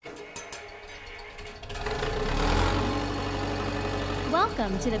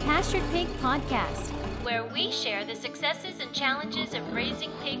Welcome to the Pastured Pig Podcast, where we share the successes and challenges of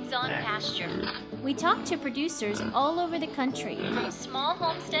raising pigs on pasture. We talk to producers all over the country, from small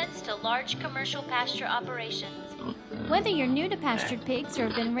homesteads to large commercial pasture operations. Whether you're new to pastured pigs or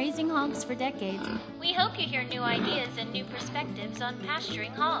have been raising hogs for decades, we hope you hear new ideas and new perspectives on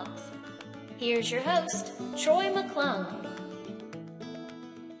pasturing hogs. Here's your host, Troy McClung.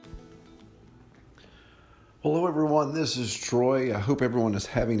 Hello everyone, this is Troy. I hope everyone is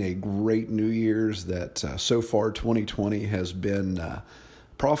having a great New Year's, that so far 2020 has been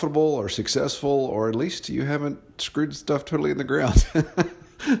profitable or successful, or at least you haven't screwed stuff totally in the ground.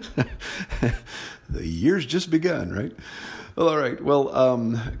 The year's just begun, right? Well, all right. Well,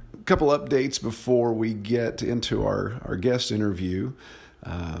 a couple updates before we get into our guest interview.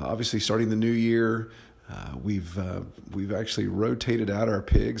 Obviously, starting the new year, we've actually rotated out our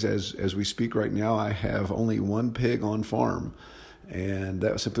pigs as we speak right now. I have only one pig on farm, and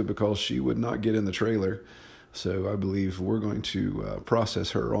that was simply because she would not get in the trailer. So I believe we're going to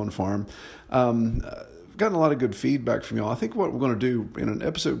process her on farm. Gotten a lot of good feedback from y'all. I think what we're going to do in an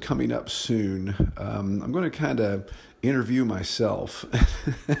episode coming up soon, I'm going to kind of interview myself,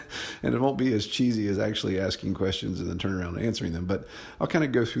 and it won't be as cheesy as actually asking questions and then turn around and answering them, but I'll kind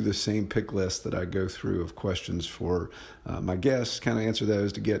of go through the same pick list that I go through of questions for my guests, kind of answer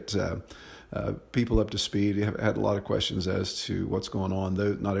those to get people up to speed. I have had a lot of questions as to what's going on,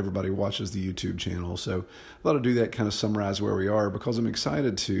 though not everybody watches the YouTube channel, so I thought I'd do that, kind of summarize where we are, because I'm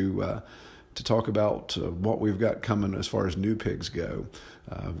excited to talk about what we've got coming as far as new pigs go.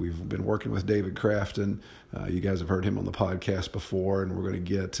 We've been working with David Crafton. You guys have heard him on the podcast before, and we're going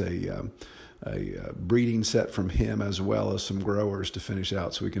to get a breeding set from him as well as some growers to finish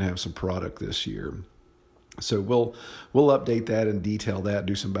out so we can have some product this year. So we'll update that and detail that,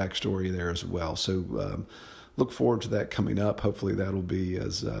 do some backstory there as well. So look forward to that coming up. Hopefully that'll be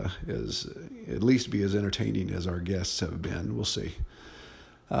as at least be as entertaining as our guests have been. We'll see.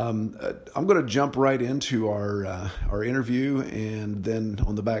 I'm going to jump right into our interview, and then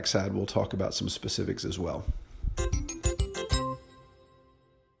on the backside, we'll talk about some specifics as well.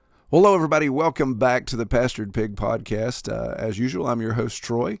 Hello, everybody. Welcome back to the Pastured Pig Podcast. As usual, I'm your host,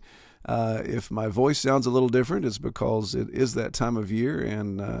 Troy. If my voice sounds a little different, it's because it is that time of year,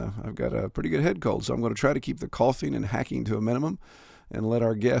 and I've got a pretty good head cold, so I'm going to try to keep the coughing and hacking to a minimum and let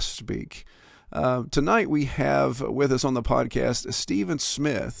our guests speak. Tonight we have with us on the podcast Stephen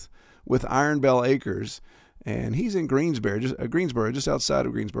Smith with Iron Bell Acres, and he's in Greensboro, just outside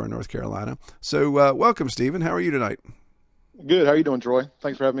of Greensboro, North Carolina. So welcome, Stephen. How are you tonight? Good. How are you doing, Troy?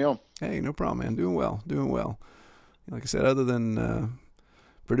 Thanks for having me on. Hey, no problem, man. Doing well. Like I said, other than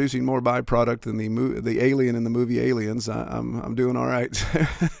producing more byproduct than the alien in the movie Aliens, I'm doing all right.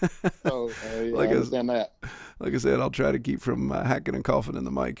 Oh, yeah, I understand that. Like I said, I'll try to keep from hacking and coughing in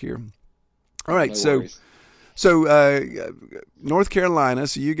the mic here. All right, No so North Carolina,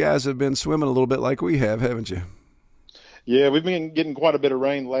 so you guys have been swimming a little bit like we have, haven't you? Yeah, we've been getting quite a bit of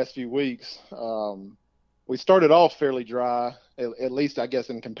rain the last few weeks. We started off fairly dry, at least I guess,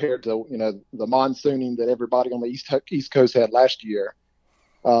 in compared to the monsooning that everybody on the East Coast had last year.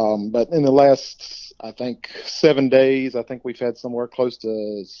 But in the last, I think, 7 days, I think we've had somewhere close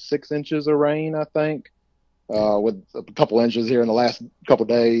to 6 inches of rain, I think. With a couple inches here in the last couple of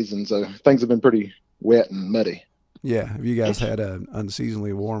days, and so things have been pretty wet and muddy. Yeah, have you guys had an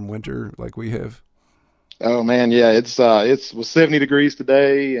unseasonably warm winter like we have? Oh man, yeah, it was 70 degrees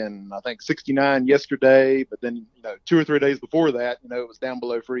today, and I think 69 yesterday. But then 2 or 3 days before that, it was down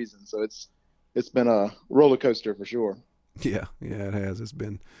below freezing. So it's been a roller coaster for sure. Yeah, it has. It's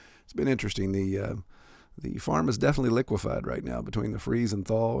been interesting. The farm is definitely liquefied right now between the freeze and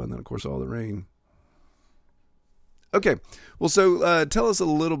thaw, and then of course all the rain. Okay, well, so tell us a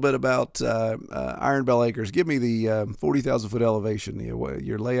little bit about Iron Bell Acres. Give me the 40,000-foot elevation,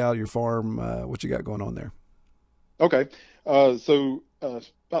 your layout, your farm, what you got going on there. Okay, so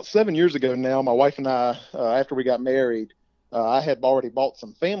about 7 years ago now, my wife and I, after we got married, I had already bought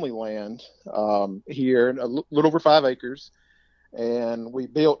some family land here, a little over 5 acres, and we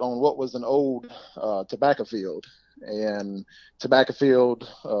built on what was an old tobacco field. And tobacco field,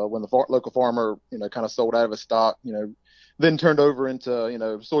 when the local farmer, kind of sold out of his stock, then turned over into,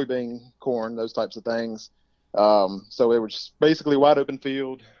 soybean, corn, those types of things. So it was basically wide open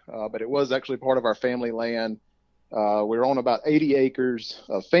field, but it was actually part of our family land. We were on about 80 acres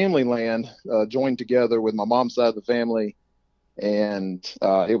of family land, joined together with my mom's side of the family. And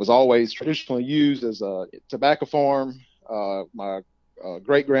it was always traditionally used as a tobacco farm. My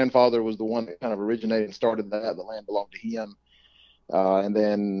great-grandfather was the one that kind of originated and started that. The land belonged to him. And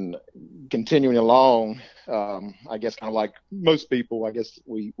then continuing along, I guess kind of like most people, I guess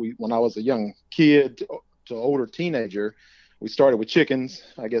we when I was a young kid to older teenager, we started with chickens.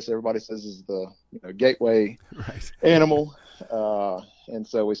 I guess everybody says is the gateway Right. animal. And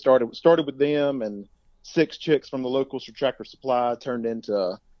so we started with them, and 6 chicks from the local Tractor Supply turned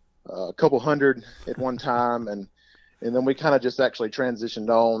into a couple hundred at one time, and then we kind of just actually transitioned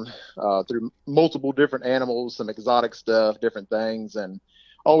on through multiple different animals, some exotic stuff, different things, and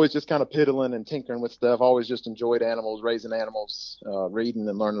always just kind of piddling and tinkering with stuff. Always just enjoyed animals, raising animals, reading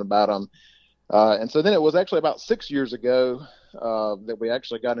and learning about them. And so then it was actually about 6 years ago that we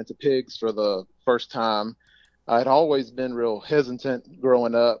actually got into pigs for the first time. I had always been real hesitant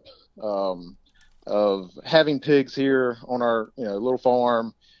growing up of having pigs here on our little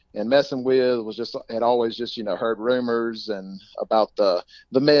farm and messing with. Had always just heard rumors and about the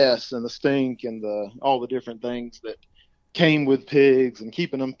mess and the stink and all the different things that came with pigs and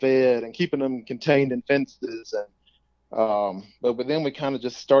keeping them fed and keeping them contained in fences. And but then we kind of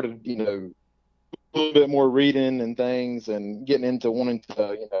just started a little bit more reading and things and getting into wanting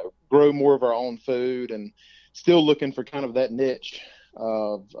to grow more of our own food, and still looking for kind of that niche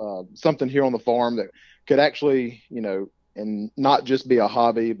of something here on the farm that could actually and not just be a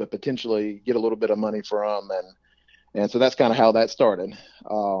hobby, but potentially get a little bit of money from. And so that's kind of how that started.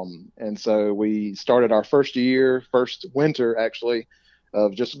 And so we started our first winter actually,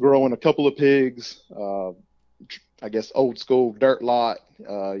 of just growing a couple of pigs, I guess old school dirt lot,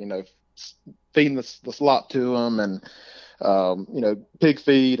 feeding the slop to them and, pig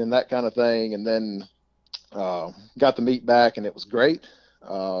feed and that kind of thing. And then got the meat back, and it was great.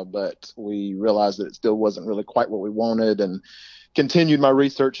 But we realized that it still wasn't really quite what we wanted, and continued my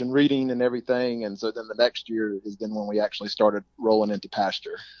research and reading and everything. And so then the next year is then when we actually started rolling into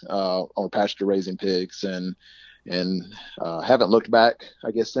pasture, or pasture raising pigs, and haven't looked back,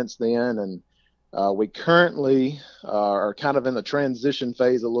 I guess, since then. And we currently are kind of in the transition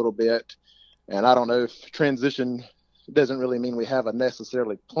phase a little bit. And I don't know if transition doesn't really mean we have a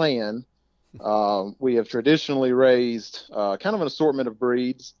necessarily plan. We have traditionally raised kind of an assortment of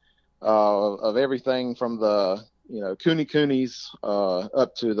breeds of everything from the Coonies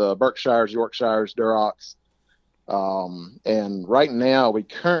up to the Berkshires, Yorkshires, Durocs. And right now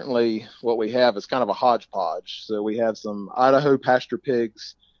what we have is kind of a hodgepodge. So we have some Idaho pasture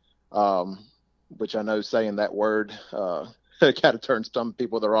pigs, which I know saying that word kind of turns some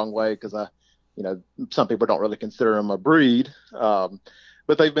people the wrong way, because some people don't really consider them a breed.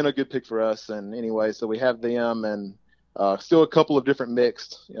 But they've been a good pick for us. And anyway, so we have them, and still a couple of different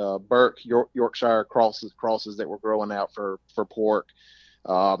mixed Yorkshire crosses that we're growing out for pork.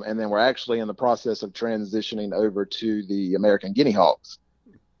 And then we're actually in the process of transitioning over to the American guinea hogs.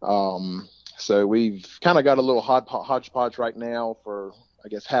 So we've kind of got a little hodgepodge right now for, I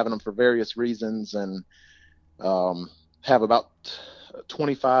guess, having them for various reasons, and have about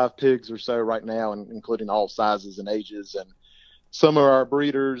 25 pigs or so right now, and including all sizes and ages. And some are our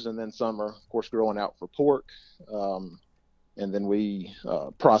breeders, and then some are, of course, growing out for pork. And then we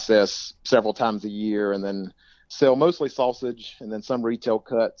process several times a year, and then sell mostly sausage, and then some retail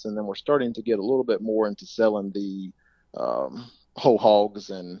cuts. And then we're starting to get a little bit more into selling the whole hogs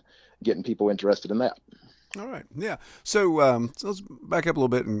and getting people interested in that. All right. Yeah. So let's back up a little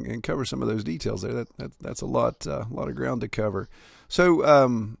bit and cover some of those details there. That's a lot of ground to cover.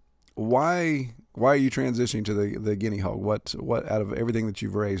 So why are you transitioning to the guinea hog? What out of everything that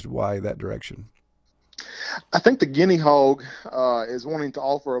you've raised, why that direction? I think the guinea hog is wanting to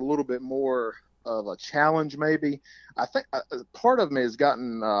offer a little bit more of a challenge, maybe. I think part of me has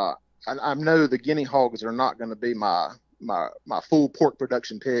gotten. I know the guinea hogs are not going to be my full pork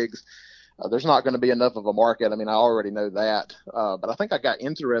production pigs. There's not going to be enough of a market. I mean, I already know that. But I think I got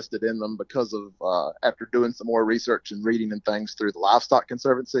interested in them because of after doing some more research and reading and things through the Livestock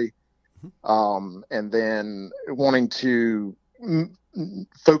Conservancy, and then wanting to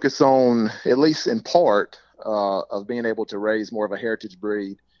focus on, at least in part, of being able to raise more of a heritage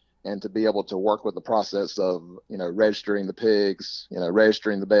breed, and to be able to work with the process of, registering the pigs,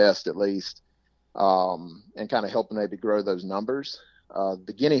 registering the best at least, and kind of helping maybe grow those numbers.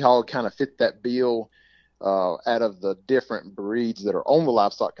 The guinea hog kind of fit that bill out of the different breeds that are on the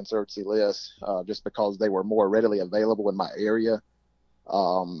Livestock Conservancy list, just because they were more readily available in my area.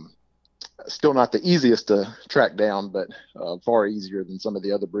 Still not the easiest to track down, but far easier than some of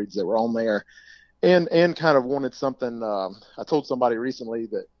the other breeds that were on there. And kind of wanted something. I told somebody recently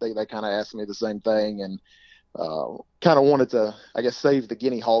that they kind of asked me the same thing, and kind of wanted to, I guess, save the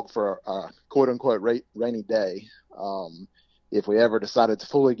guinea hog for a quote unquote rainy day. If we ever decided to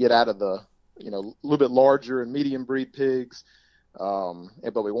fully get out of the, a little bit larger and medium breed pigs,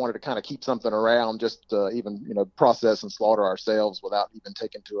 But we wanted to kind of keep something around just to even, process and slaughter ourselves without even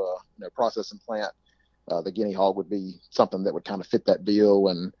taking to a, processing plant. The guinea hog would be something that would kind of fit that bill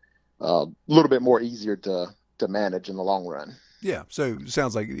and a little bit more easier to manage in the long run. Yeah. So it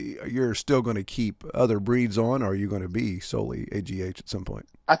sounds like you're still going to keep other breeds on, or are you going to be solely AGH at some point?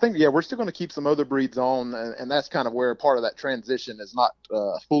 I think, yeah, we're still going to keep some other breeds on, and that's kind of where part of that transition is not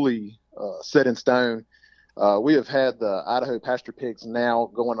fully set in stone. We have had the Idaho pasture pigs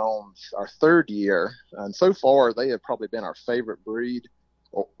now going on our third year, and so far they have probably been our favorite breed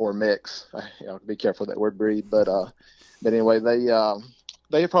or mix. Be careful with that word breed, but anyway,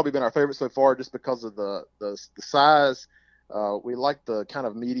 they have probably been our favorite so far just because of the size. We like the kind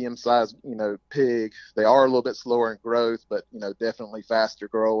of medium-sized, pig. They are a little bit slower in growth, but definitely faster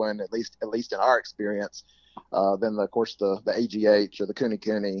growing, at least in our experience, than of course the AGH or the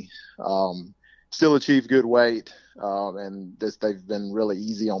Kune. Still achieve good weight, and they've been really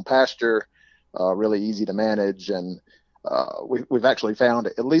easy on pasture, really easy to manage, and we've actually found,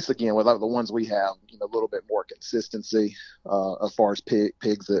 at least again with the ones we have, a little bit more consistency as far as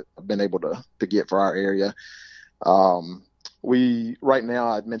pigs that have been able to get for our area. Right now,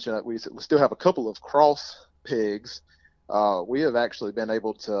 I'd mentioned that we still have a couple of cross pigs. We have actually been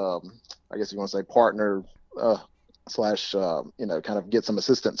able to, I guess you want to say, partner slash, kind of get some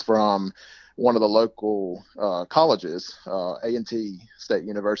assistance from one of the local colleges, A&T State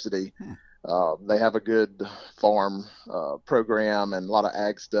University. They have a good farm program and a lot of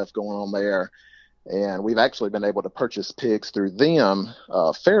ag stuff going on there. And we've actually been able to purchase pigs through them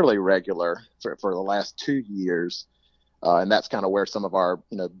fairly regular for the last 2 years. And that's kind of where some of our,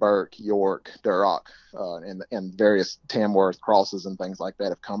 Burke, York, Duroc, and various Tamworth crosses and things like that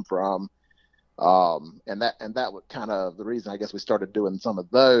have come from. And that was kind of the reason I guess we started doing some of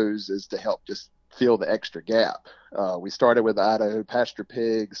those, is to help just fill the extra gap. We started with the Idaho pasture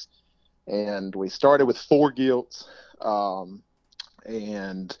pigs, and we started with 4 gilts.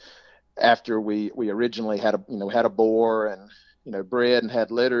 And after we originally had a boar and, bred and had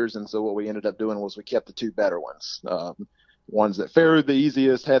litters. And so what we ended up doing was we kept the 2 better ones, ones that fared the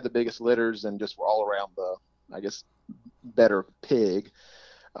easiest, had the biggest litters, and just were all around the, I guess, better pig.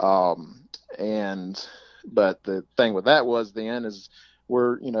 But the thing with that was then is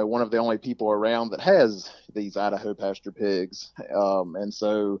we're, one of the only people around that has these Idaho pasture pigs. And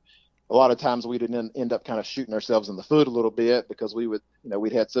so a lot of times we didn't end up kind of shooting ourselves in the foot a little bit, because we would,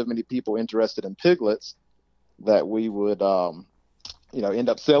 we'd had so many people interested in piglets that we would, end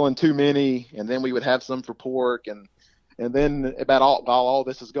up selling too many, and then we would have some for pork. And then while all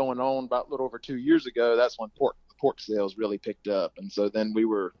this is going on, about a little over 2 years ago, that's when pork sales really picked up. And so then we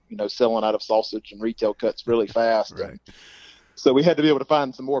were, selling out of sausage and retail cuts really fast. Right. And so we had to be able to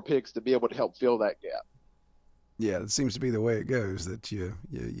find some more pigs to be able to help fill that gap. Yeah, it seems to be the way it goes, that you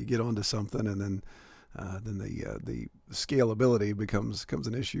get onto something, and then the scalability becomes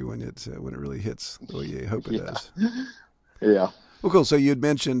an issue when it really hits the way you hope it does. Yeah. Well, cool. So you had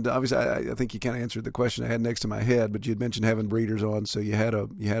mentioned, obviously, I think you kind of answered the question I had next to my head, but you had mentioned having breeders on. So you had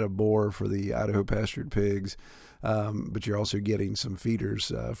a boar for the Idaho pastured pigs, but you're also getting some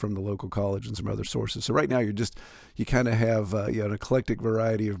feeders from the local college and some other sources. So right now you kind of have an eclectic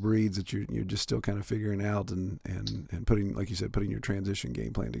variety of breeds that you're just still kind of figuring out and putting, like you said, putting your transition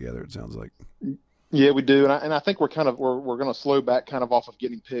game plan together. It sounds like. Yeah, we do, and I think we're going to slow back kind of off of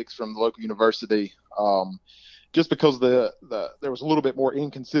getting pigs from the local university. Just because there was a little bit more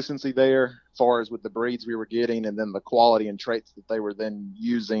inconsistency there as far as with the breeds we were getting, and then the quality and traits that they were then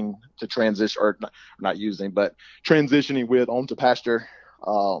using to transition, or not using, but transitioning with onto pasture.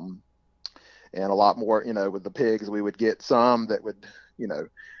 And a lot more, with the pigs, we would get some that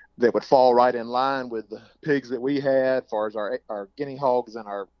would fall right in line with the pigs that we had, as far as our guinea hogs and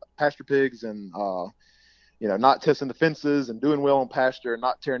our pasture pigs, and not testing the fences and doing well on pasture and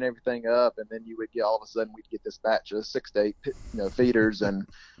not tearing everything up. And then you would get, all of a sudden, we'd get this batch of 6 to 8, feeders, and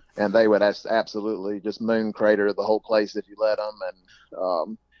they would absolutely just moon crater the whole place if you let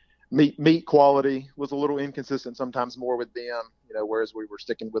them. And meat quality was a little inconsistent sometimes more with them, whereas we were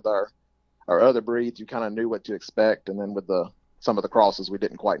sticking with our other breeds, you kind of knew what to expect. And then with some of the crosses, we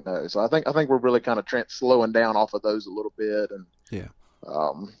didn't quite know. So I think we're really kind of slowing down off of those a little bit. And yeah.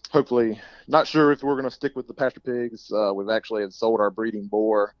 Hopefully, not sure if we're going to stick with the pasture pigs. We've actually had sold our breeding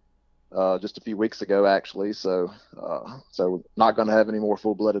boar just a few weeks ago, actually. So not going to have any more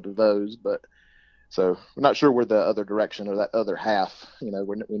full-blooded of those. But so we're not sure where the other direction or that other half. We know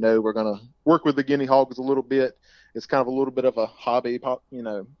we're going to work with the guinea hogs a little bit. It's kind of a little bit of a hobby,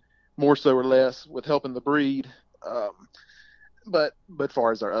 more so or less with helping the breed. But as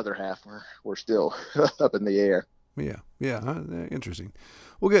far as our other half, we're still up in the air. Interesting.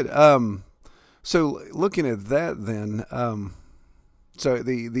 Well, good. So looking at that, then, so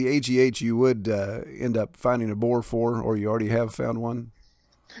the AGH you would end up finding a bore for, or you already have found one.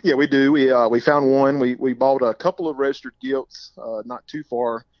 Yeah, we do. We found one. We bought a couple of registered gilts, not too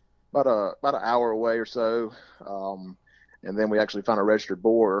far, about an hour away or so. And then we actually found a registered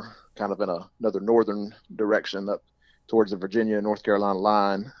boar kind of in another northern direction up towards the Virginia, North Carolina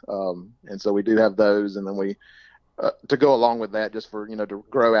line. And so we do have those. And then to go along with that, just for, to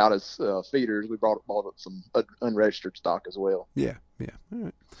grow out as feeders, we bought some unregistered stock as well. Yeah. All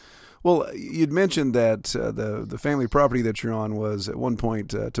right. Well, you'd mentioned that the family property that you're on was at one point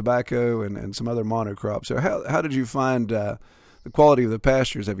tobacco and some other monocrops. So how did you find the quality of the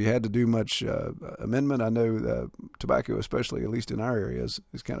pastures? Have you had to do much amendment? I know tobacco, especially at least in our area, is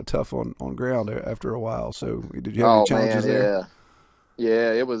kind of tough on ground after a while. So did you have any challenges there?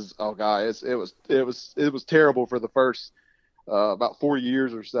 Yeah, it was. Oh God, it was terrible for the first about 4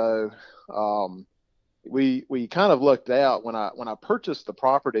 years or so. We kind of lucked out when I purchased the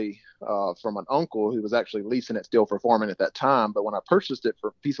property from an uncle who was actually leasing it still for farming at that time. But when I purchased it for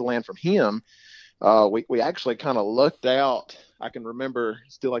a piece of land from him, we actually kind of lucked out. I can remember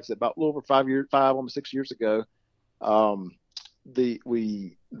still, like I said, about a little over 5, almost 6 years ago.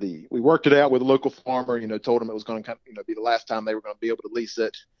 We worked it out with a local farmer. Told him it was going to be the last time they were going to be able to lease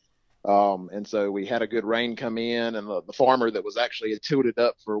it. And so we had a good rain come in, and the farmer that was actually tilted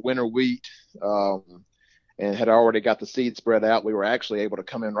up for winter wheat, and had already got the seed spread out, we were actually able to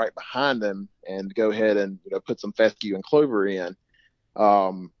come in right behind them and go ahead and put some fescue and clover in.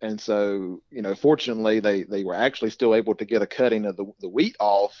 And so, fortunately they were actually still able to get a cutting of the wheat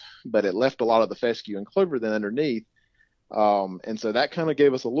off, but it left a lot of the fescue and clover then underneath. And so that kind of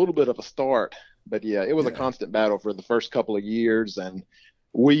gave us a little bit of a start, but yeah, it was a constant battle for the first couple of years, and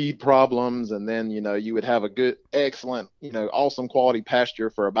weed problems. And then, you would have a good, excellent, awesome quality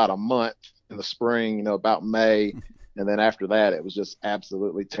pasture for about a month in the spring, about May. And then after that, it was just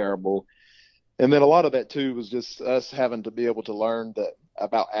absolutely terrible. And then a lot of that too was just us having to be able to learn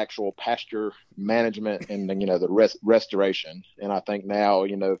about actual pasture management and the restoration. And I think now,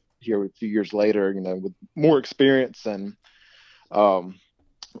 here a few years later, with more experience, and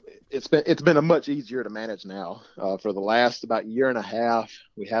it's been a much easier to manage now. For the last about year and a half,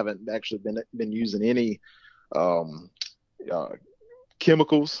 we haven't actually been using any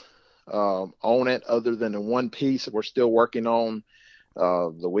chemicals on it, other than the one piece we're still working on.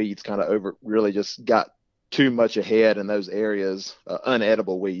 The weeds kind of really just got too much ahead in those areas,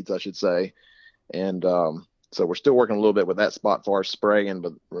 unedible weeds, I should say. And so we're still working a little bit with that spot for our spraying,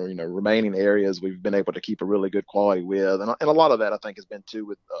 but remaining areas we've been able to keep a really good quality with. And a lot of that I think has been too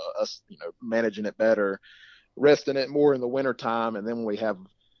with us, managing it better, resting it more in the winter time. And then when we have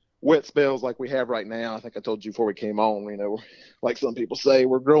wet spells like we have right now, I think I told you before we came on, like some people say,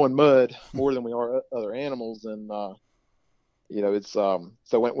 we're growing mud more than we are other animals. And, it's so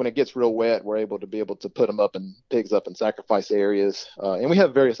when it gets real wet, we're able to put them up and pigs up in sacrifice areas. And we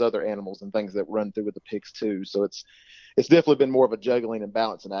have various other animals and things that run through with the pigs too. So it's definitely been more of a juggling and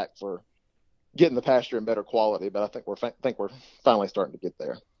balancing act for getting the pasture in better quality. But I think we're finally starting to get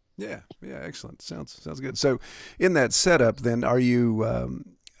there. Yeah. Excellent. Sounds good. So in that setup, then, are you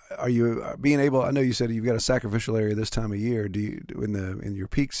being able? I know you said you've got a sacrificial area this time of year. Do you in your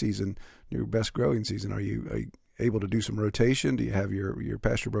peak season, your best growing season? Are you able to do some rotation? Do you have your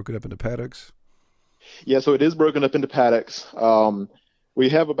pasture broken up into paddocks? Yeah, so it is broken up into paddocks. We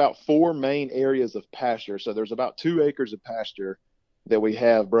have about 4 main areas of pasture. So there's about 2 acres of pasture that we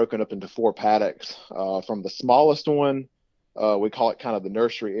have broken up into 4 paddocks. From the smallest one, we call it kind of the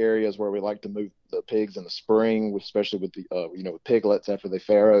nursery areas, where we like to move the pigs in the spring, especially with the with piglets after they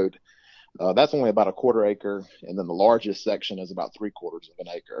farrowed. That's only about a 1/4 acre, and then the largest section is about 3/4 of an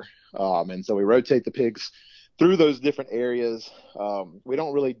acre. And so we rotate the pigs through those different areas. We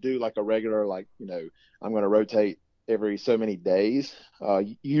don't really do like a regular, I'm going to rotate every so many days.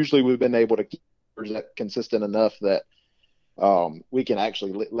 Usually we've been able to keep that consistent enough that we can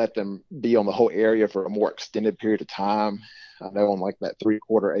actually let them be on the whole area for a more extended period of time. I know on like that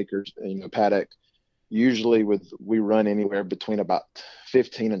 3/4 acres, paddock, usually we run anywhere between about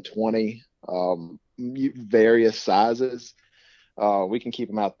 15 and 20 various sizes. We can keep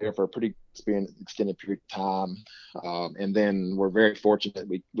them out there for a pretty extended period of time. And then we're very fortunate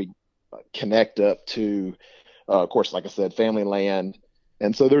we connect up to, of course, like I said, family land.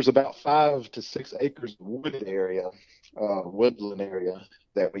 And so there's about 5 to 6 acres of woodland area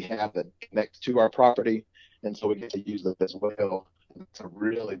that we have that connects to our property. And so we get to use that as well. It's a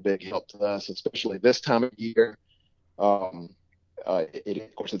really big help to us, especially this time of year. Of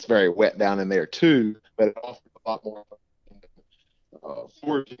course, it's very wet down in there too, but it also a lot more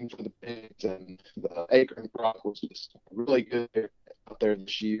foraging for the pigs, and the acorn crop was just really good out there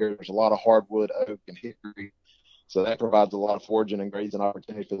this year. There's a lot of hardwood, oak, and hickory, so that provides a lot of foraging and grazing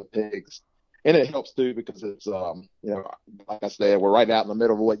opportunity for the pigs. And it helps too because it's, like I said, we're right out in the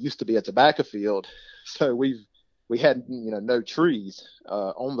middle of what used to be a tobacco field, so we had no trees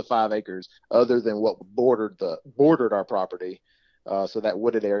on the 5 acres other than what bordered our property. So that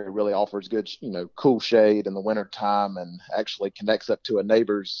wooded area really offers good, cool shade in the winter time, and actually connects up to a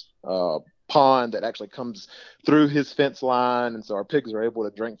neighbor's pond that actually comes through his fence line. And so our pigs are able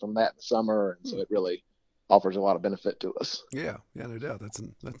to drink from that in the summer. And so it really offers a lot of benefit to us. Yeah, no doubt.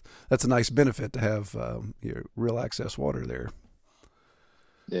 That's a nice benefit to have your real access water there.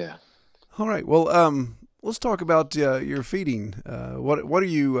 Yeah. All right. Well, let's talk about your feeding. What are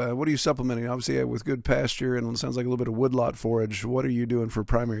you supplementing? Obviously, with good pasture and it sounds like a little bit of woodlot forage. What are you doing for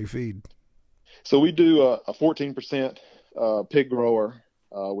primary feed? So we do a 14% pig grower.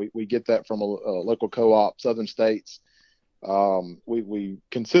 We get that from a local co-op, Southern States. We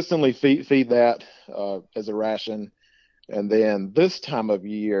consistently feed that as a ration. And then this time of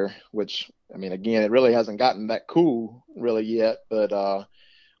year, which, I mean, again, it really hasn't gotten that cool really yet, but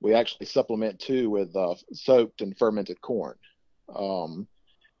we actually supplement too with soaked and fermented corn.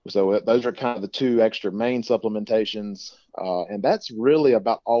 So those are kind of the 2 extra main supplementations. And that's really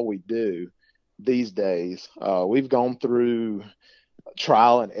about all we do these days. We've gone through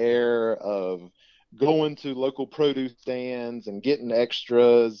trial and error of going to local produce stands and getting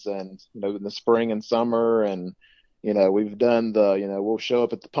extras, and in the spring and summer, and we've done we'll show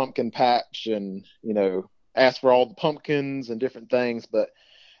up at the pumpkin patch and ask for all the pumpkins and different things, but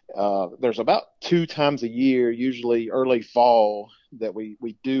there's about 2 times a year, usually early fall, that we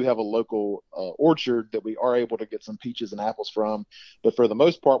do have a local orchard that we are able to get some peaches and apples from. But for the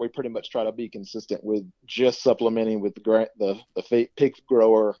most part, we pretty much try to be consistent with just supplementing with the pig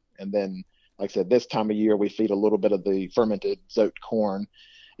grower. And then, like I said, this time of year, we feed a little bit of the fermented soaked corn.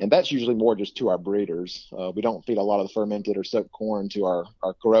 And that's usually more just to our breeders. We don't feed a lot of the fermented or soaked corn to our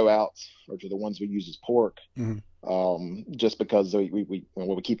grow outs or to the ones we use as pork. Mm-hmm. Just because we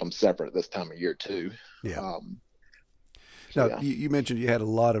keep them separate this time of year too. Yeah. Now, you mentioned you had a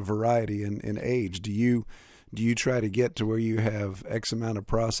lot of variety in age. Do you try to get to where you have X amount of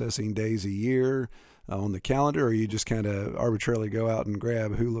processing days a year on the calendar, or you just kind of arbitrarily go out and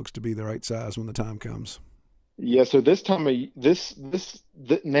grab who looks to be the right size when the time comes? Yeah. So this time of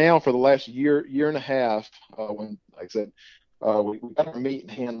now for the last year and a half, when, like I said, we got our meat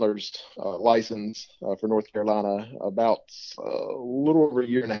handlers license for North Carolina about a little over a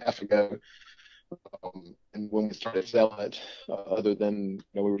year and a half ago. And when we started selling it, other than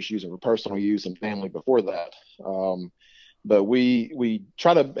we were just using it for personal use and family before that. But we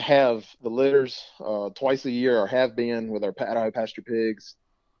try to have the litters twice a year, or have been, with our Idaho pasture pigs,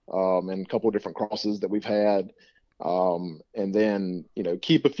 and a couple of different crosses that we've had. And then,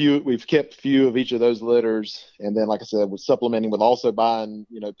 keep a few. We've kept a few of each of those litters. And then, like I said, we're supplementing with also buying,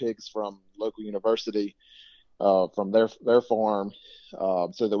 pigs from local university, from their farm,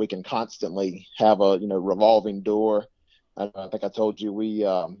 so that we can constantly have a, revolving door. I think I told you we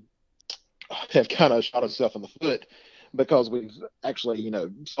have kind of shot ourselves in the foot because we've actually,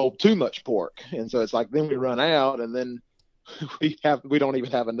 sold too much pork. And so it's like, then we run out, and then we don't even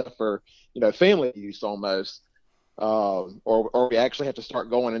have enough for, family use almost. Or we actually have to start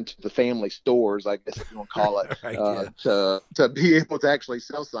going into the family stores, I guess if you want to call it, right, yeah. to be able to actually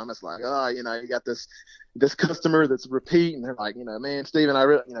sell some. It's like, you got this customer that's repeat, and they're like, man, Steven, I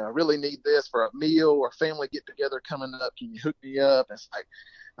really need this for a meal or family get together coming up. Can you hook me up? And it's like,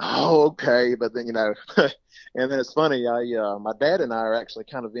 oh, okay. But then, and then it's funny. My dad and I are actually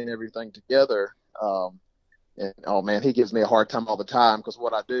kind of in everything together. And oh man, he gives me a hard time all the time, because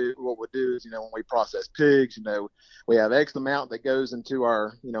what we do is, when we process pigs, we have X amount that goes into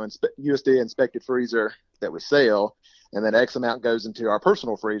our, USDA inspected freezer that we sell, and then X amount goes into our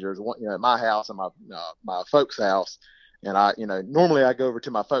personal freezers, at my house and my folks' house. And I, normally I go over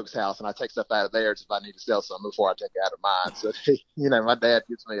to my folks' house and I take stuff out of theirs if I need to sell some before I take it out of mine. So, my dad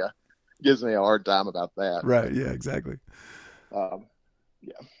gives me a hard time about that. Right. Yeah, exactly. Yeah.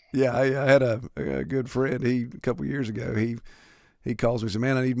 Yeah, I had a good friend. A couple of years ago, he calls me and said,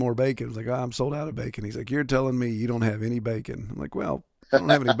 "Man, I need more bacon." I was like, "I'm sold out of bacon." He's like, "You're telling me you don't have any bacon?" I'm like, "Well, I don't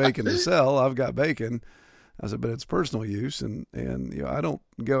have any bacon to sell. I've got bacon." I said, "But it's personal use, and I don't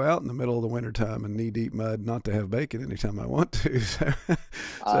go out in the middle of the wintertime in knee-deep mud not to have bacon anytime I want to."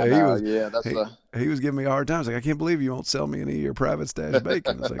 He was giving me a hard time. He's like, "I can't believe you won't sell me any of your private stash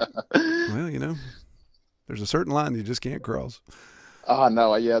bacon." I was like, "Well, there's a certain line you just can't cross." Oh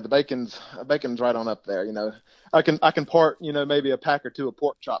no, yeah, the bacon's right on up there. I can part, maybe a pack or two of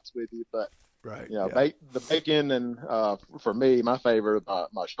pork chops with you, but Right. Yeah. the bacon and for me, my favorite,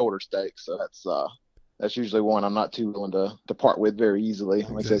 my shoulder steak. So that's usually one I'm not too willing to part with very easily. Like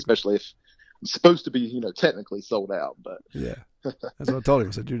I say, Exactly. especially if I'm supposed to be, technically sold out. But Yeah. That's what I told him.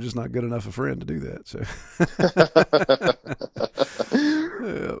 I said, you're just not good enough a friend to do that. So,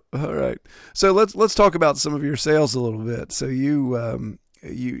 yeah. All right. So let's talk about some of your sales a little bit. So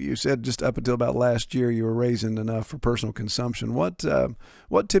you said just up until about last year you were raising enough for personal consumption. What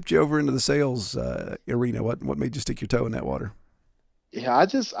tipped you over into the sales arena? What made you stick your toe in that water? yeah, I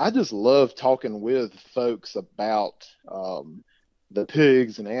just love talking with folks about the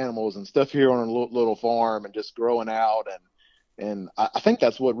pigs and animals and stuff here on a little farm and just growing out and I think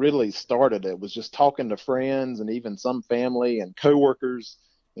that's what really started it was just talking to friends and even some family and coworkers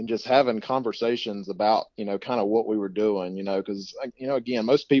and just having conversations about kind of what we were doing because again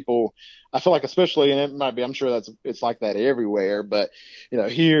most people I feel like especially and it might be I'm sure it's like that everywhere but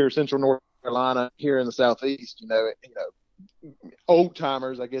here central North Carolina here in the southeast old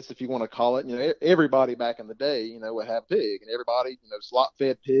timers, I guess if you want to call it, everybody back in the day, would have pig, and everybody, slot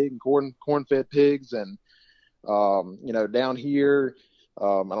fed pig and corn fed pigs, and down here, I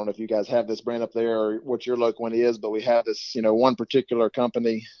don't know if you guys have this brand up there or what your local one is, but we have this, one particular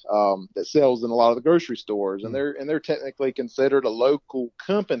company that sells in a lot of the grocery stores, and Mm. they're technically considered a local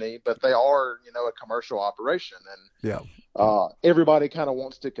company, but they are, a commercial operation, and Yeah. Yeah. everybody kind of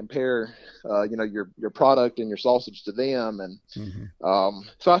wants to compare, your product and your sausage to them, and Mm-hmm.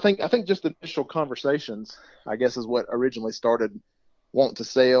 so I think just the initial conversations, I guess, is what originally started wanting to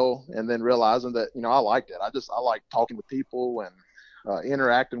sell, and then realizing that I liked it. I like talking with people and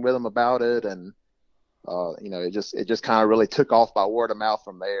interacting with them about it, and it just kind of really took off by word of mouth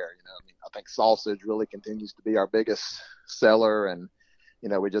from there. I think sausage really continues to be our biggest seller, and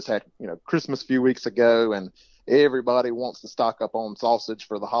we just had Christmas a few weeks ago, and everybody wants to stock up on sausage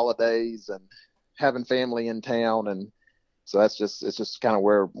for the holidays and having family in town, and so it's just kind of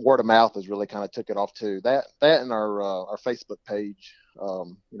where word of mouth has really kind of took it off too. That and our Facebook page,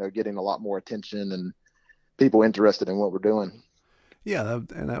 getting a lot more attention and people interested in what we're doing. Yeah,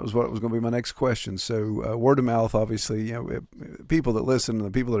 and that was what was going to be my next question. So, word of mouth, obviously, people that listen and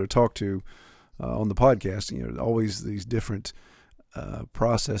the people that are talked to on the podcast, always these different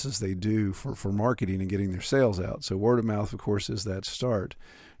processes they do for marketing and getting their sales out. So, word of mouth, of course, is that start.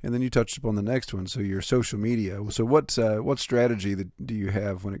 And then you touched upon the next one, so your social media. So, what strategy do you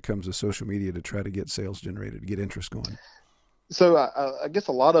have when it comes to social media to try to get sales generated, to get interest going? So I guess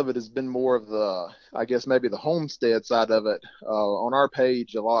a lot of it has been more of I guess maybe the homestead side of it. On our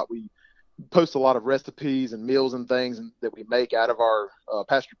page, a lot we post a lot of recipes and meals and things that we make out of our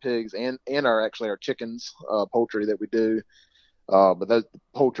pasture pigs and our chickens, poultry that we do. But that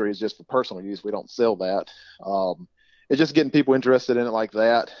poultry is just for personal use. We don't sell that. It's just getting people interested in it like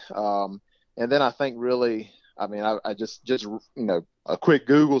that. And then I think really, I mean, I just a quick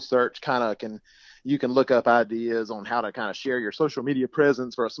Google search you can look up ideas on how to kind of share your social media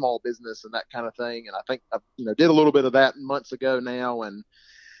presence for a small business and that kind of thing. And I think I, did a little bit of that months ago now, and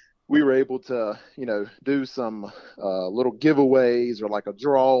we were able to, do some little giveaways or like a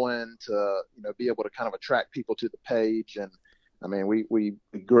drawing to, be able to kind of attract people to the page. And I mean, we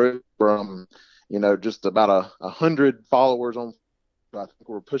grew from, just about 100 followers on. I think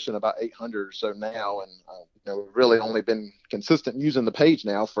we're pushing about 800 or so now, and we've really only been consistent using the page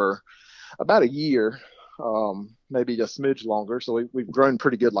now for about a year, maybe a smidge longer. So we've grown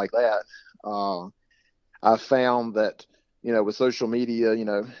pretty good like that. I found that, with social media,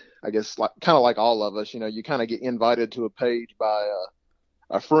 I guess like kind of like all of us, you kind of get invited to a page by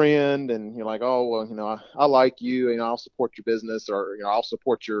a friend, and you're like, oh, well, I like you, I'll support your business, or, I'll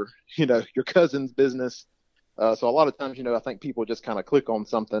support your, your cousin's business. So a lot of times, I think people just kind of click on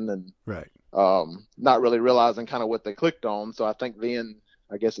something and Right. not really realizing kind of what they clicked on. So I think then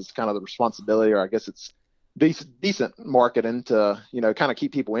I guess it's kind of the responsibility, or I guess it's decent marketing to, kind of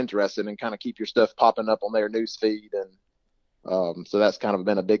keep people interested and kind of keep your stuff popping up on their news feed. And so that's kind of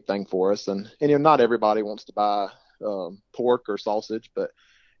been a big thing for us. And not everybody wants to buy pork or sausage, but,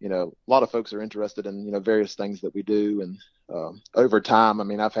 a lot of folks are interested in, various things that we do. And over time, I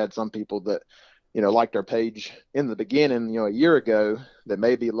mean, I've had some people that, liked our page in the beginning, a year ago, that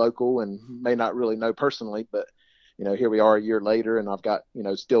may be local and may not really know personally, but here we are a year later, and I've got,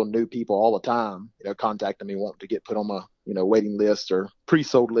 still new people all the time, contacting me wanting to get put on my, waiting list or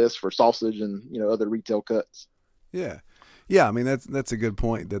pre-sold list for sausage and, other retail cuts. Yeah. Yeah. I mean, that's a good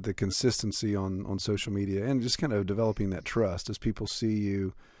point, that the consistency on social media and just kind of developing that trust as people see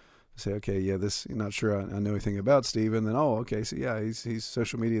you say, okay, yeah, this, you're not sure I know anything about Steve, and then, oh, okay, so yeah, he's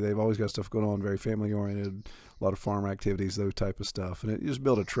social media. They've always got stuff going on, very family oriented, a lot of farm activities, those type of stuff, and it just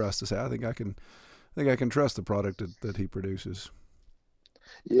build a trust to say, I think I can trust the product that he produces.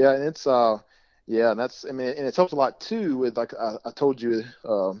 Yeah, and it's yeah, and that's, I mean, and it helps a lot too with, like I told you,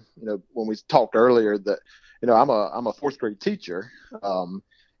 when we talked earlier, that I'm a fourth grade teacher,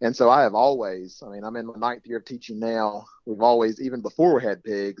 and so I have always, I mean, I'm in my ninth year of teaching now. We've always, even before we had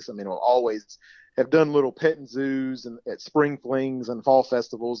pigs, I mean, we'll always have done little petting zoos and at spring flings and fall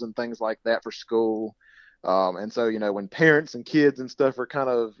festivals and things like that for school. And so, when parents and kids and stuff are kind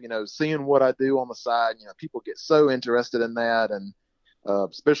of, seeing what I do on the side, people get so interested in that, and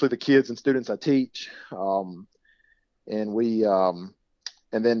especially the kids and students I teach. And we, and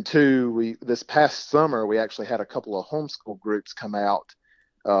then too, this past summer, we actually had a couple of homeschool groups come out.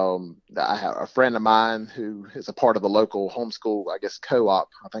 I have a friend of mine who is a part of the local homeschool, I guess, co-op,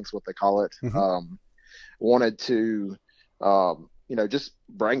 I think is what they call it, wanted to, just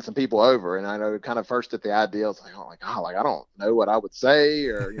bring some people over. And I know kind of first at the idea, I was like, oh my God, like, I don't know what I would say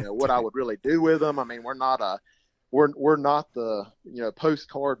or, what I would really do with them. I mean, we're not the,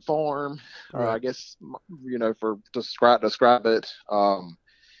 postcard farm, Right. I guess, for describe it.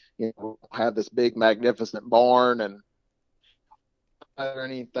 We'll have this big, magnificent barn and or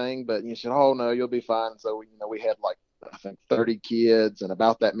anything, but you said, oh no, you'll be fine. So, we had like, I think 30 kids and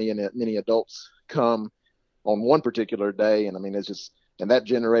about that many adults come on one particular day. And I mean, and that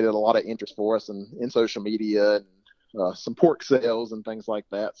generated a lot of interest for us in social media and some pork sales and things like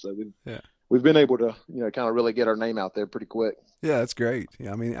that. So we've been able to, kind of really get our name out there pretty quick. Yeah, that's great.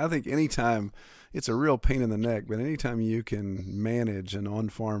 Yeah, I mean, I think anytime, it's a real pain in the neck, but anytime you can manage an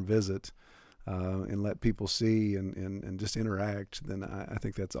on-farm visit and let people see and just interact, then I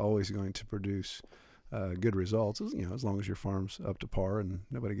think that's always going to produce good results. As long as your farm's up to par and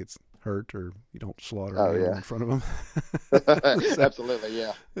nobody gets hurt or you don't slaughter an animal in front of them. So, absolutely,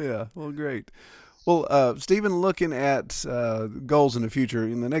 yeah. Yeah, well, great. Well, Stephen, looking at goals in the future,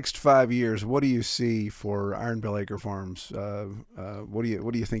 in the next 5 years, what do you see for Iron Bell Acre Farms? What do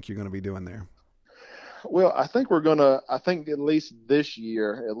you think you're going to be doing there? Well, I think at least this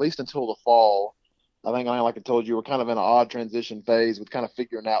year, at least until the fall, I think, like I told you, we're kind of in an odd transition phase with kind of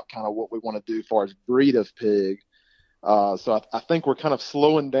figuring out kind of what we want to do as far as breed of pig. So I think we're kind of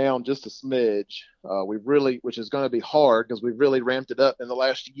slowing down just a smidge. Which is going to be hard because we've really ramped it up in the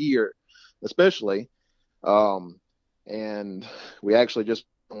last year, especially. And we actually just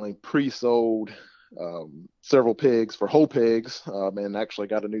only pre-sold several pigs for whole pigs, and actually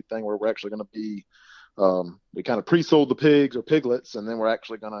got a new thing where we're actually going to be, we kind of pre-sold the pigs or piglets, and then we're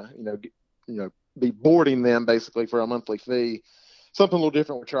actually going to, be boarding them basically for a monthly fee. Something a little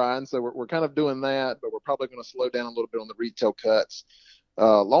different we're trying. So we're kind of doing that, but we're probably going to slow down a little bit on the retail cuts.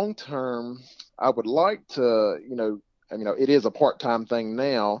 Long term, I would like to, it is a part-time thing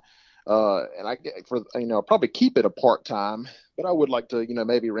now. And I get probably keep it a part-time, but I would like to,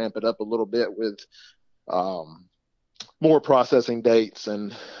 maybe ramp it up a little bit with, more processing dates.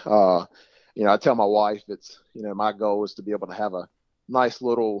 And, I tell my wife it's, my goal is to be able to have a nice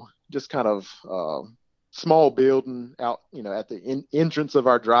little, just kind of, small building out, at the entrance of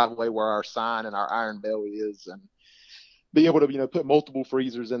our driveway where our sign and our Iron Bell is, and be able to, put multiple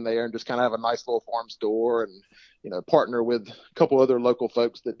freezers in there and just kind of have a nice little farm store and, partner with a couple other local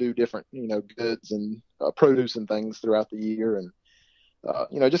folks that do different, goods and produce and things throughout the year.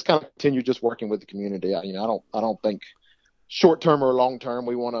 And, just kind of continue just working with the community. I don't think short term or long term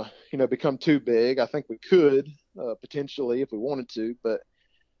we want to, become too big. I think we could potentially if we wanted to, but,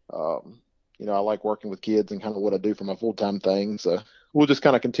 I like working with kids and kind of what I do for my full-time thing. So we'll just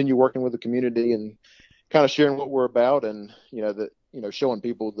kind of continue working with the community and kind of sharing what we're about, and, showing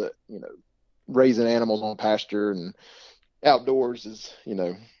people that, raising animals on pasture and outdoors is,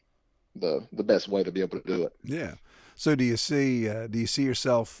 the best way to be able to do it. Yeah. So do you see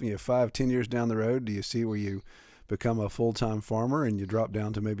yourself, 5-10 years down the road? Do you see where you become a full-time farmer and you drop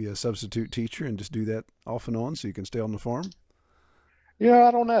down to maybe a substitute teacher and just do that off and on so you can stay on the farm? Yeah,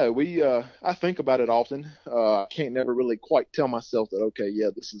 I don't know. I think about it often. I can't never really quite tell myself that, okay, yeah,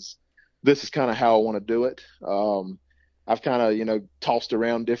 this is kind of how I want to do it. I've kind of, tossed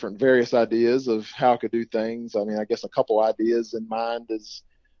around different various ideas of how I could do things. I mean, I guess a couple ideas in mind is,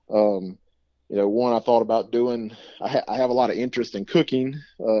 one I thought about doing, I have a lot of interest in cooking,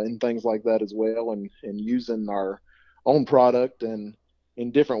 and things like that as well, and using our own product and in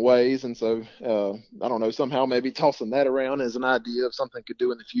different ways. And so, I don't know, somehow maybe tossing that around as an idea of something I could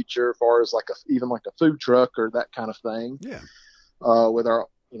do in the future, as far as even like a food truck or that kind of thing. Yeah. With our,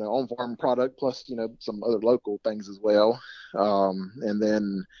 on farm product plus, some other local things as well. And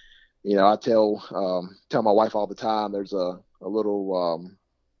then, I tell my wife all the time, there's a little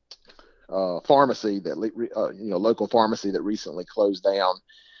pharmacy that local pharmacy that recently closed down,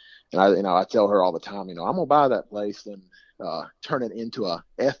 and I tell her all the time, I'm gonna buy that place and turn it into a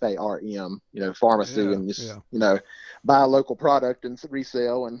FARM, pharmacy, and just buy a local product and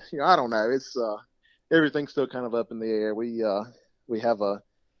resell. And I don't know, it's everything's still kind of up in the air. We have a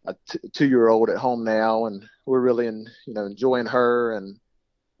 2-year-old at home now, and we're really enjoying her and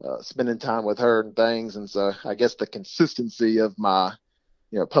spending time with her and things. And so I guess the consistency of my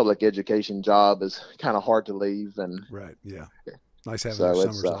public education job is kind of hard to leave. And right, yeah. Nice having your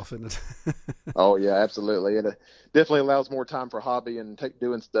summers off, isn't it? Oh yeah, absolutely. It definitely allows more time for hobby and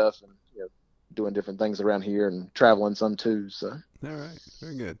doing stuff and doing different things around here and traveling some too. So. All right,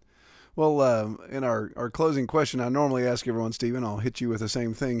 very good. Well, in our closing question, I normally ask everyone, Stephen, I'll hit you with the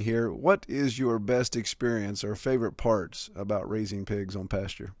same thing here. What is your best experience or favorite parts about raising pigs on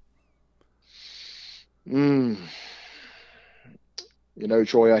pasture?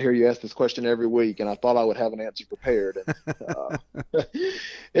 Troy, I hear you ask this question every week, and I thought I would have an answer prepared.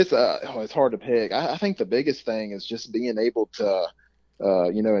 It's hard to pick. I think the biggest thing is just being able to,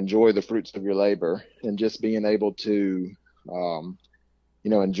 enjoy the fruits of your labor, and just being able to,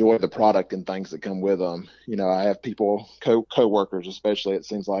 enjoy the product and things that come with them. I have people, co-workers especially, it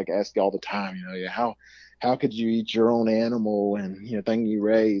seems like, ask all the time, how could you eat your own animal and, thing you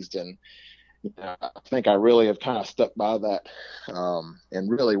raised? And, I think I really have kind of stuck by that, and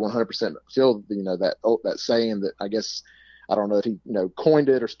really 100% feel, that saying that, I guess, I don't know if he, coined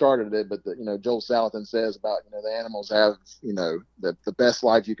it or started it, but Joel Salatin says about, the animals have, the best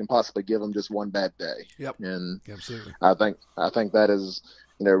life you can possibly give them, just one bad day. Yep. And absolutely. I think that is,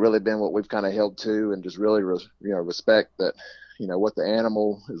 really been what we've kind of held to, and just really, respect that, what the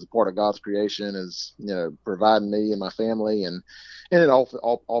animal is a part of God's creation is, providing me and my family, and it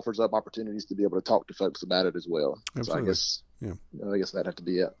offers up opportunities to be able to talk to folks about it as well. Absolutely. So I guess that'd have to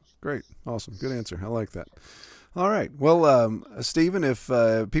be it. Great. Awesome. Good answer. I like that. All right. Well, Stephen, if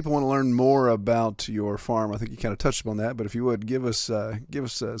people want to learn more about your farm, I think you kind of touched upon that, but if you would give us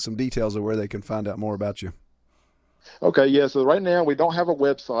some details of where they can find out more about you. Okay. Yeah. So right now we don't have a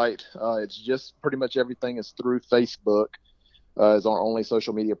website. It's just pretty much everything is through Facebook. Is our only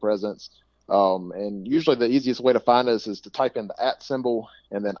social media presence. And usually the easiest way to find us is to type in the @ symbol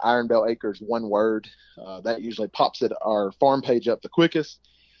and then Iron Bell Acres, one word. That usually pops our farm page up the quickest.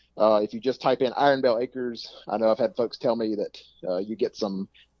 If you just type in Iron Bell Acres, I know I've had folks tell me that you get some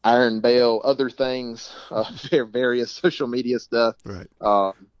Iron Bell other things, various social media stuff. Right.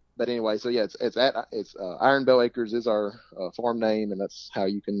 But anyway, so yeah, it's Iron Bell Acres is our farm name, and that's how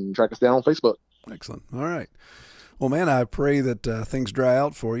you can track us down on Facebook. Excellent. All right. Well, man, I pray that things dry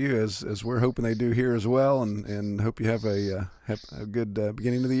out for you as we're hoping they do here as well, and hope you have a good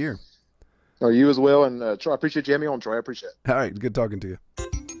beginning of the year. Or you as well, and Troy, I appreciate you having me on, Troy. I appreciate it. All right, good talking to you.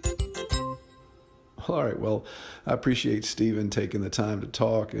 All right, well, I appreciate Stephen taking the time to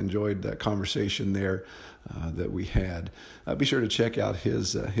talk. Enjoyed that conversation there that we had. Be sure to check out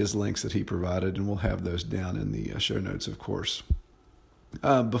his links that he provided, and we'll have those down in the show notes, of course.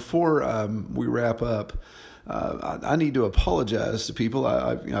 Before we wrap up, I need to apologize to people.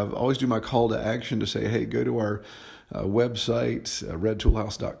 I always do my call to action to say, hey, go to our website,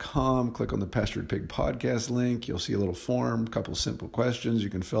 redtoolhouse.com, click on the Pastured Pig Podcast link. You'll see a little form, a couple simple questions. You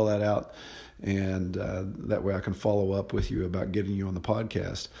can fill that out, and that way I can follow up with you about getting you on the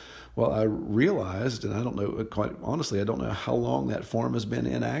podcast. Well, I realized, and I don't know, quite honestly, I don't know how long that form has been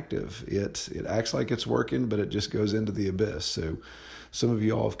inactive. It acts like it's working, but it just goes into the abyss. So some of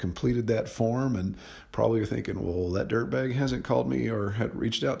you all have completed that form and probably are thinking, well, that dirtbag hasn't called me or had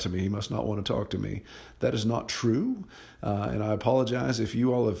reached out to me. He must not want to talk to me. That is not true. And I apologize if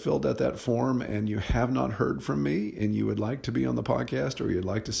you all have filled out that form and you have not heard from me and you would like to be on the podcast or you'd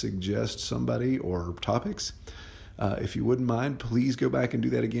like to suggest somebody or topics. If you wouldn't mind, please go back and do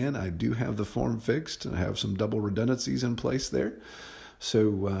that again. I do have the form fixed and I have some double redundancies in place there.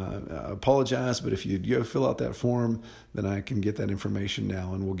 So I apologize, but if you go fill out that form, then I can get that information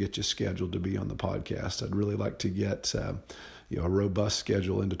now and we'll get you scheduled to be on the podcast. I'd really like to get a robust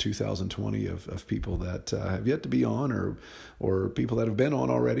schedule into 2020 of people that have yet to be on or people that have been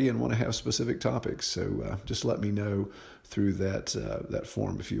on already and want to have specific topics. So just let me know through that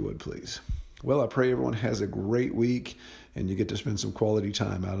form if you would, please. Well, I pray everyone has a great week and you get to spend some quality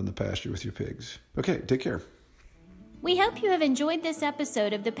time out in the pasture with your pigs. Okay, take care. We hope you have enjoyed this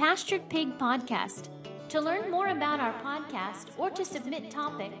episode of the Pastured Pig Podcast. To learn more about our podcast or to submit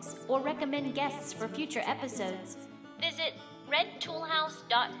topics or recommend guests for future episodes, visit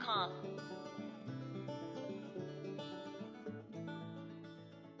redtoolhouse.com.